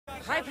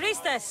High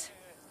Priestess!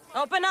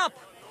 Open up!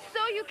 So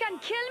you can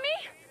kill me?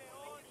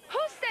 Who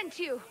sent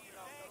you?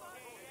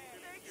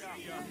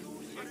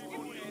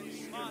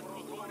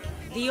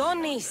 The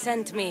Oni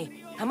sent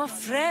me. I'm a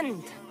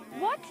friend.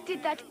 What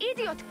did that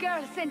idiot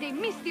girl send a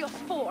Mystios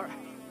for?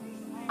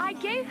 I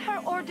gave her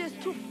orders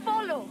to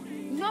follow,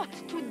 not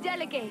to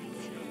delegate.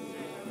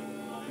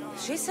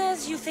 She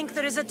says you think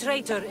there is a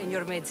traitor in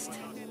your midst.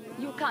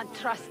 You can't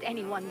trust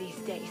anyone these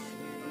days.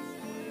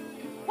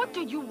 What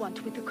do you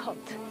want with the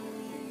cult?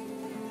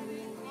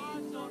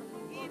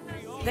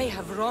 They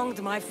have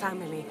wronged my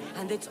family,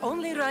 and it's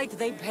only right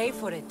they pay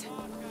for it.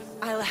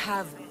 I'll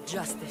have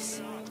justice.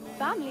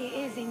 Family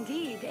is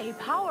indeed a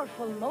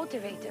powerful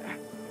motivator.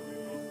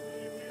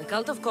 The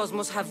Cult of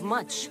Cosmos have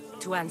much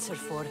to answer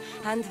for,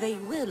 and they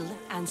will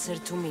answer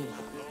to me.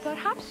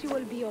 Perhaps you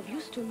will be of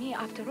use to me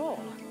after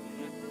all.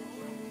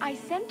 I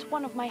sent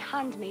one of my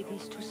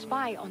handmaidens to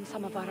spy on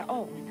some of our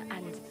own,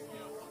 and...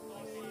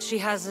 She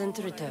hasn't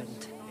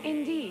returned.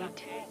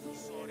 Indeed.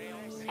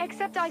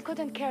 Except I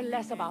couldn't care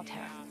less about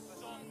her.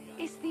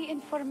 It's the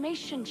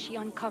information she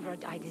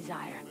uncovered I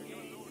desire.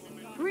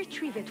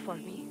 Retrieve it for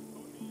me.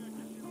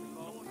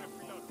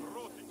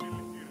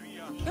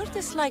 Your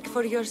dislike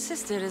for your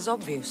sister is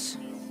obvious.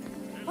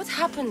 What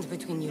happened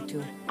between you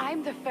two?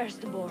 I'm the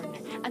firstborn,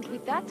 and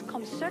with that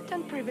comes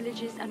certain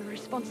privileges and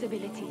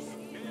responsibilities.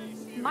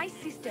 My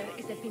sister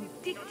is a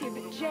vindictive,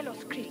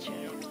 jealous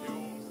creature.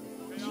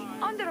 She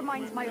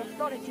undermines my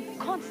authority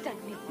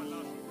constantly.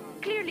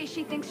 Clearly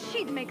she thinks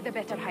she'd make the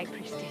better High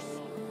Priestess.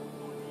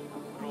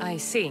 I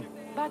see.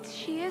 But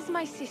she is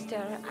my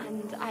sister,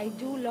 and I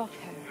do love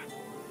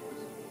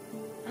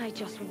her. I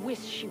just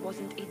wish she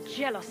wasn't a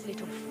jealous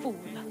little fool.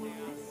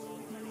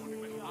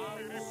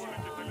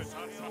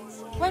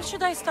 Where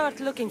should I start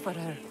looking for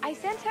her? I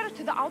sent her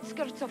to the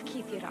outskirts of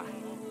Kythera.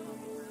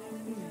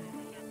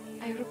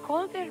 I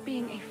recall there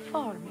being a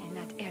farm in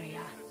that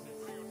area.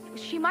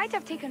 She might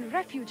have taken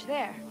refuge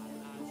there.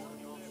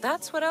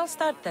 That's where I'll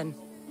start then.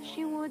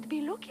 She would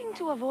be looking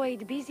to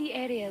avoid busy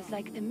areas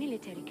like the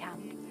military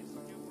camp.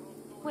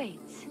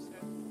 Wait.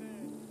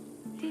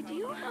 Did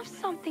you have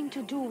something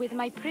to do with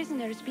my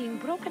prisoners being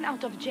broken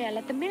out of jail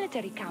at the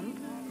military camp?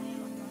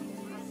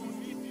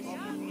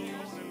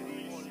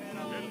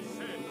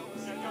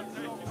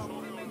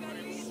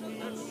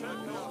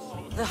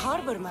 The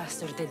harbor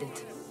master did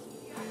it.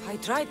 I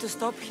tried to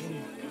stop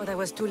him, but I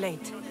was too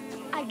late.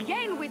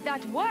 Again with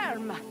that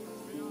worm!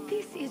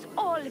 This is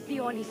all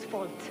Theoni's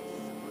fault.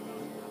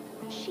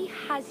 She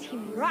has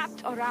him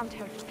wrapped around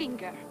her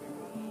finger.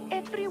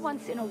 Every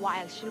once in a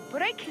while, she'll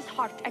break his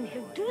heart and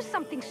he'll do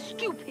something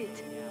stupid.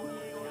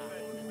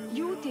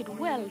 You did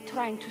well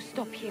trying to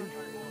stop him.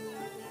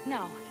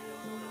 Now,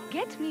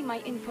 get me my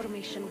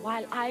information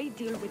while I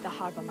deal with the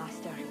harbor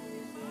master.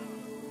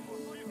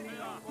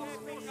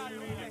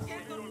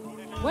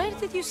 Where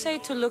did you say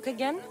to look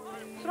again?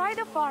 Try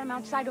the farm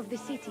outside of the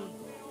city.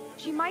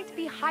 She might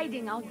be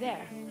hiding out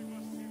there.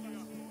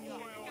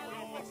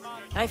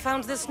 I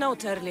found this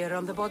note earlier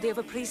on the body of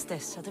a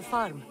priestess at a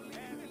farm.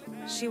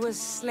 She was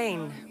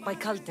slain by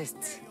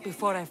cultists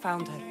before I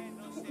found her.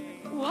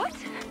 What?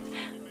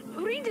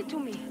 Read it to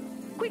me,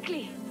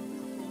 quickly.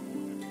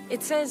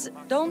 It says,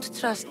 don't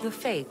trust the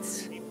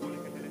fates.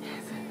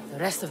 The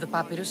rest of the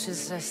papyrus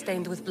is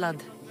stained with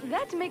blood.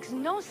 That makes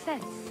no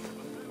sense.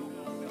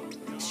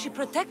 She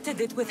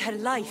protected it with her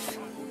life.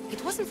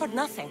 It wasn't for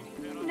nothing.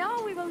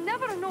 Now we will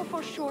never know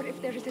for sure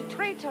if there is a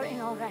traitor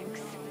in our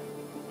ranks.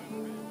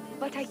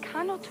 But I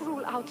cannot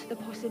rule out the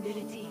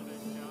possibility.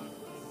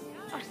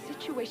 Our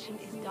situation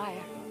is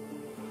dire.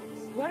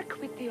 Work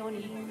with the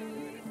Oni.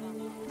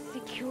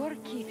 Secure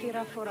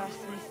Kythera for us,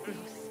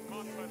 Mystios.